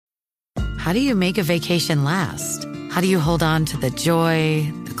how do you make a vacation last? How do you hold on to the joy,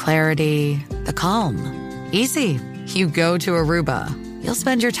 the clarity, the calm? Easy. You go to Aruba. You'll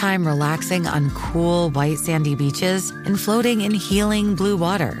spend your time relaxing on cool, white, sandy beaches and floating in healing blue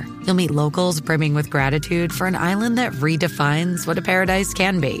water. You'll meet locals brimming with gratitude for an island that redefines what a paradise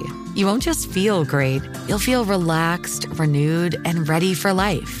can be. You won't just feel great, you'll feel relaxed, renewed, and ready for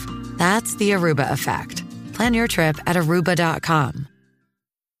life. That's the Aruba effect. Plan your trip at Aruba.com.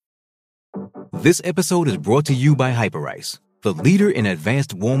 This episode is brought to you by Hyperice, the leader in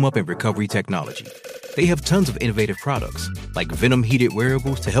advanced warm-up and recovery technology. They have tons of innovative products, like Venom-heated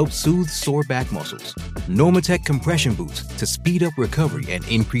wearables to help soothe sore back muscles, Normatec compression boots to speed up recovery and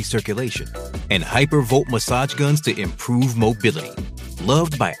increase circulation, and Hypervolt massage guns to improve mobility.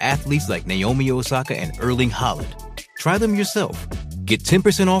 Loved by athletes like Naomi Osaka and Erling Haaland. Try them yourself. Get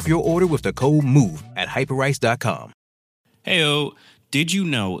 10% off your order with the code MOVE at Hyperice.com. Heyo, did you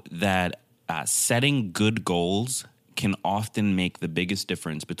know that setting good goals can often make the biggest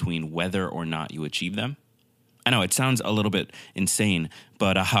difference between whether or not you achieve them? I know it sounds a little bit insane,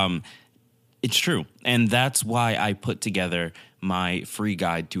 but it's true. And that's why I put together my free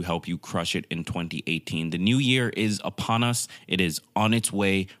guide to help you crush it in 2018. The new year is upon us. It is on its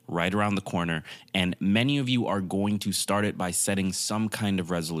way right around the corner. And many of you are going to start it by setting some kind of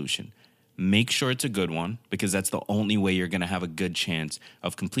resolution. Make sure it's a good one, because that's the only way you're going to have a good chance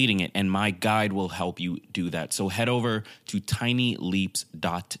of completing it. And my guide will help you do that. So head over to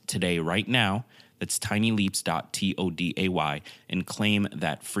tinyleaps.today right now. That's tinyleaps.today and claim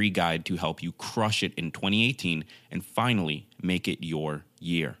that free guide to help you crush it in 2018 and finally make it your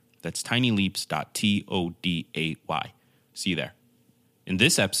year. That's tinyleaps.today. See you there. In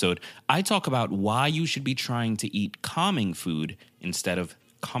this episode, I talk about why you should be trying to eat calming food instead of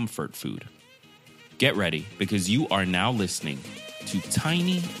comfort food. Get ready, because you are now listening to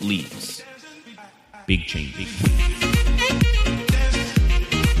Tiny Leaps. Big change.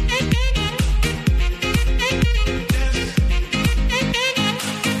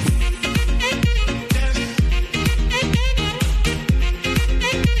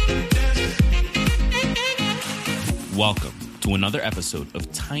 Welcome to another episode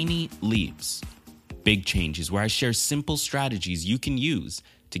of Tiny Leaps. Big Changes, where I share simple strategies you can use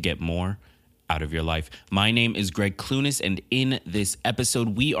to get more out of your life. My name is Greg Clunis, and in this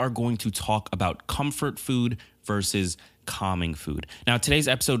episode, we are going to talk about comfort food versus calming food. Now, today's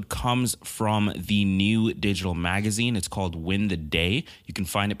episode comes from the new digital magazine. It's called Win the Day. You can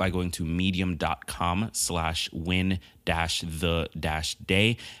find it by going to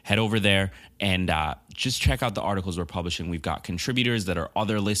medium.com/win-the-day. Head over there and just check out the articles we're publishing. We've got contributors that are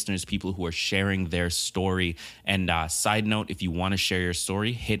other listeners, people who are sharing their story. And side note, if you want to share your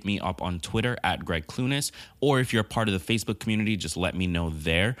story, hit me up on Twitter at Greg Clunis. Or if you're a part of the Facebook community, just let me know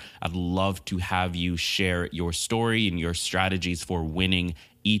there. I'd love to have you share your story and your strategies for winning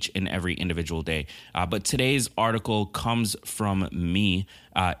each and every individual day. But today's article comes from me.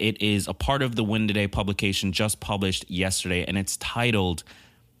 It is a part of the Win Today publication just published yesterday, and it's titled,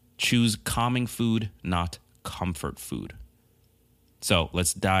 Choose Calming Food, Not Comfort Food. So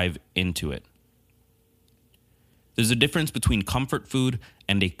let's dive into it. There's a difference between comfort food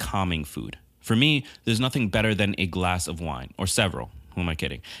and a calming food. For me, there's nothing better than a glass of wine, or several. Who am I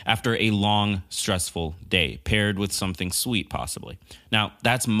kidding? After a long, stressful day, paired with something sweet, possibly. Now,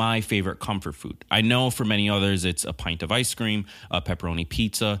 that's my favorite comfort food. I know for many others, it's a pint of ice cream, a pepperoni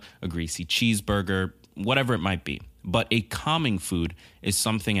pizza, a greasy cheeseburger, whatever it might be. But a calming food is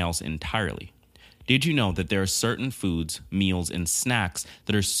something else entirely. Did you know that there are certain foods, meals, and snacks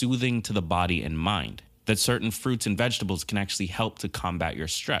that are soothing to the body and mind? That certain fruits and vegetables can actually help to combat your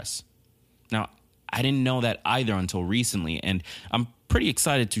stress? Now, I didn't know that either until recently, and I'm pretty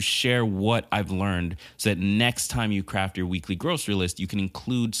excited to share what I've learned so that next time you craft your weekly grocery list, you can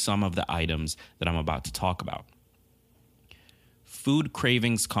include some of the items that I'm about to talk about. Food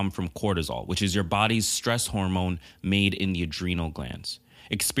cravings come from cortisol, which is your body's stress hormone made in the adrenal glands.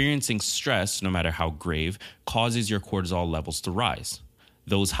 Experiencing stress, no matter how grave, causes your cortisol levels to rise.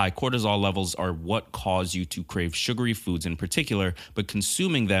 Those high cortisol levels are what cause you to crave sugary foods in particular, but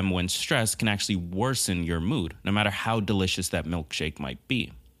consuming them when stressed can actually worsen your mood, no matter how delicious that milkshake might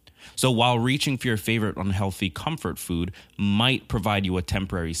be. So while reaching for your favorite unhealthy comfort food might provide you a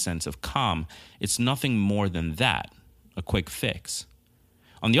temporary sense of calm, it's nothing more than that, a quick fix.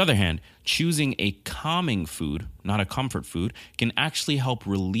 On the other hand, choosing a calming food, not a comfort food, can actually help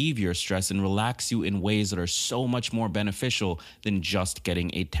relieve your stress and relax you in ways that are so much more beneficial than just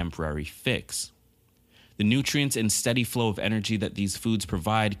getting a temporary fix. The nutrients and steady flow of energy that these foods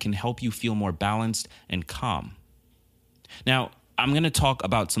provide can help you feel more balanced and calm. Now, I'm going to talk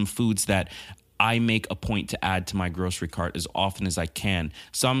about some foods that I make a point to add to my grocery cart as often as I can.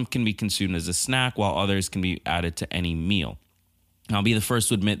 Some can be consumed as a snack, while others can be added to any meal. I'll be the first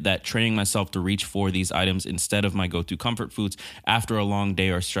to admit that training myself to reach for these items instead of my go-to comfort foods after a long day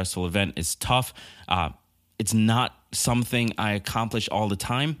or stressful event is tough. It's not something I accomplish all the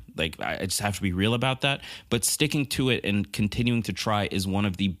time. Like, I just have to be real about that. But sticking to it and continuing to try is one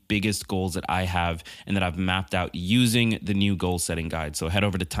of the biggest goals that I have and that I've mapped out using the new goal setting guide. So head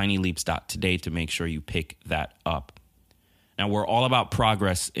over to tinyleaps.today to make sure you pick that up. Now, we're all about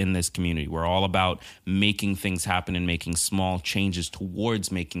progress in this community. We're all about making things happen and making small changes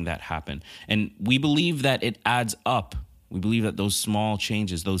towards making that happen. And we believe that it adds up. We believe that those small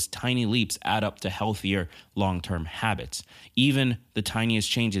changes, those tiny leaps add up to healthier long-term habits. Even the tiniest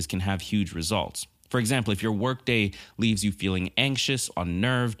changes can have huge results. For example, if your workday leaves you feeling anxious,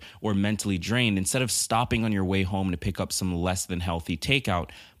 unnerved, or mentally drained, instead of stopping on your way home to pick up some less than healthy takeout,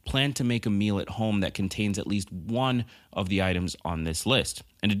 plan to make a meal at home that contains at least one of the items on this list.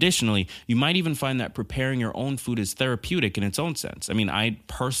 And additionally, you might even find that preparing your own food is therapeutic in its own sense. I mean, I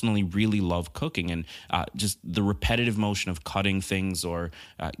personally really love cooking, and just the repetitive motion of cutting things or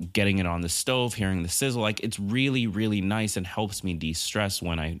getting it on the stove, hearing the sizzle, like it's really, really nice and helps me de-stress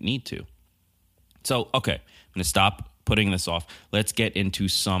when I need to. So, okay, I'm going to stop putting this off. Let's get into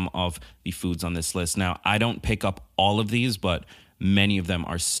some of the foods on this list. Now, I don't pick up all of these, but many of them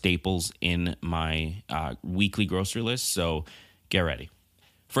are staples in my weekly grocery list, so get ready.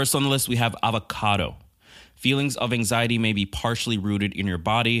 First on the list, we have avocado. Feelings of anxiety may be partially rooted in your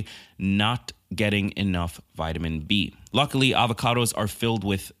body not getting enough vitamin B. Luckily, avocados are filled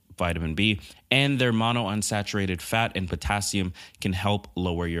with vitamin B, and their monounsaturated fat and potassium can help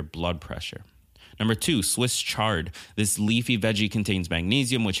lower your blood pressure. Number 2, Swiss chard. This leafy veggie contains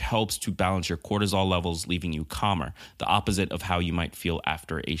magnesium, which helps to balance your cortisol levels, leaving you calmer, the opposite of how you might feel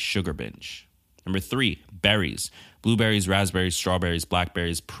after a sugar binge. Number 3, berries. Blueberries, raspberries, strawberries,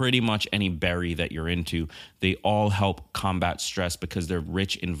 blackberries, pretty much any berry that you're into. They all help combat stress because they're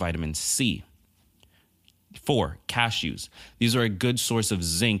rich in vitamin C. 4, cashews. These are a good source of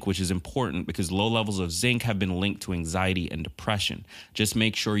zinc, which is important because low levels of zinc have been linked to anxiety and depression. Just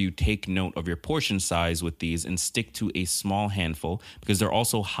make sure you take note of your portion size with these and stick to a small handful because they're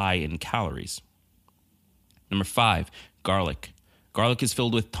also high in calories. Number 5, garlic. Garlic is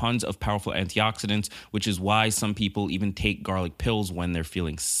filled with tons of powerful antioxidants, which is why some people even take garlic pills when they're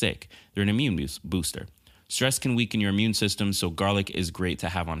feeling sick. They're an immune booster. Stress can weaken your immune system, so garlic is great to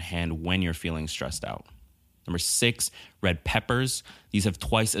have on hand when you're feeling stressed out. Number 6, red peppers. These have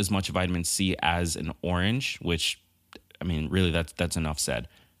twice as much vitamin C as an orange, which, I mean, really, that's enough said.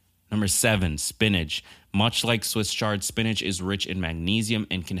 Number 7, spinach. Much like Swiss chard, spinach is rich in magnesium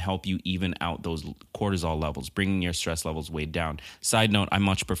and can help you even out those cortisol levels, bringing your stress levels way down. Side note, I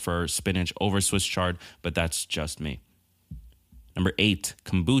much prefer spinach over Swiss chard, but that's just me. Number 8,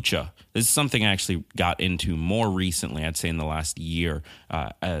 kombucha. This is something I actually got into more recently, I'd say in the last year,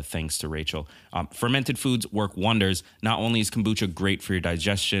 thanks to Rachel. Fermented foods work wonders. Not only is kombucha great for your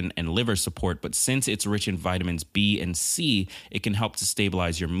digestion and liver support, but since it's rich in vitamins B and C, it can help to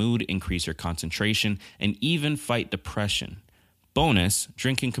stabilize your mood, increase your concentration, and even fight depression. Bonus,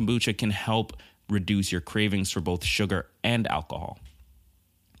 drinking kombucha can help reduce your cravings for both sugar and alcohol.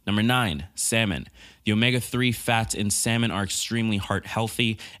 Number 9, salmon. The omega-3 fats in salmon are extremely heart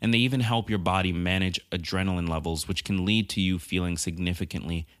healthy, and they even help your body manage adrenaline levels, which can lead to you feeling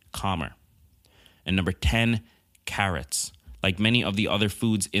significantly calmer. And number 10, carrots. Like many of the other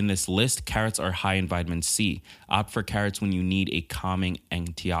foods in this list, carrots are high in vitamin C. Opt for carrots when you need a calming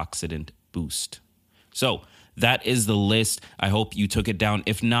antioxidant boost. So, that is the list. I hope you took it down.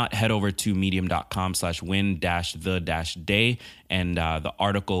 If not, head over to medium.com/win-the-day. And the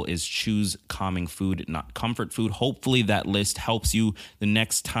article is Choose Calming Food, Not Comfort Food. Hopefully that list helps you the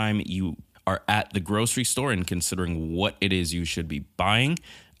next time you are at the grocery store and considering what it is you should be buying.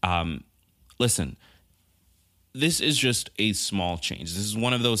 Listen, this is just a small change. This is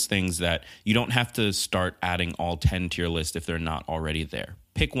one of those things that you don't have to start adding all 10 to your list if they're not already there.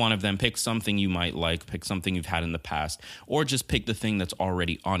 Pick one of them, pick something you might like, pick something you've had in the past, or just pick the thing that's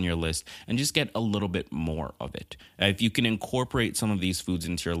already on your list and just get a little bit more of it. If you can incorporate some of these foods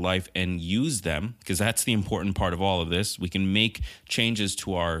into your life and use them, because that's the important part of all of this, we can make changes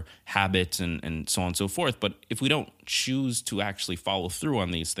to our habits and so on and so forth. But if we don't choose to actually follow through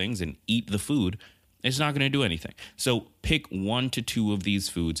on these things and eat the food, it's not going to do anything. So pick 1 to 2 of these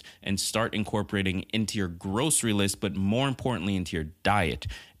foods and start incorporating into your grocery list, but more importantly, into your diet.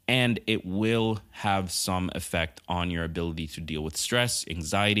 And it will have some effect on your ability to deal with stress,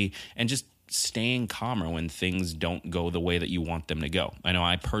 anxiety, and just staying calmer when things don't go the way that you want them to go. I know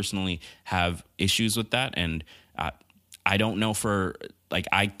I personally have issues with that, and I don't know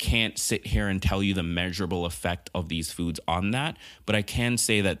I can't sit here and tell you the measurable effect of these foods on that, but I can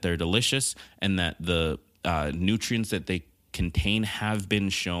say that they're delicious and that the nutrients that they contain have been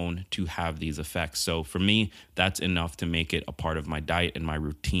shown to have these effects. So for me, that's enough to make it a part of my diet and my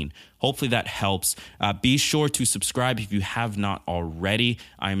routine. Hopefully that helps. Be sure to subscribe if you have not already.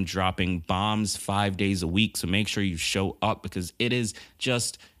 I'm dropping bombs 5 days a week, so make sure you show up, because it is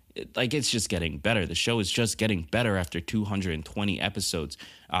just it's just getting better. The show is just getting better after 220 episodes.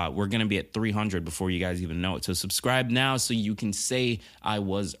 We're going to be at 300 before you guys even know it. So subscribe now so you can say I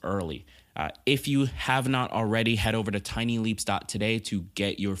was early. If you have not already, head over to tinyleaps.today to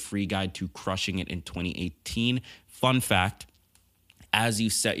get your free guide to crushing it in 2018. Fun fact, as you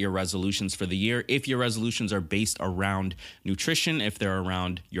set your resolutions for the year, if your resolutions are based around nutrition, if they're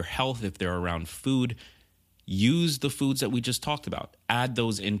around your health, if they're around food, use the foods that we just talked about. Add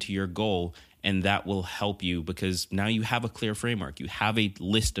those into your goal, and that will help you, because now you have a clear framework. You have a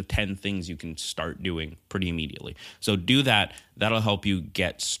list of 10 things you can start doing pretty immediately. So do that. That'll help you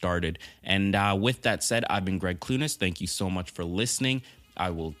get started. And with that said, I've been Greg Clunas. Thank you so much for listening.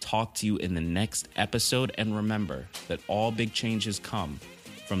 I will talk to you in the next episode. And remember that all big changes come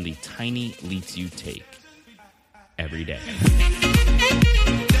from the tiny leaps you take every day.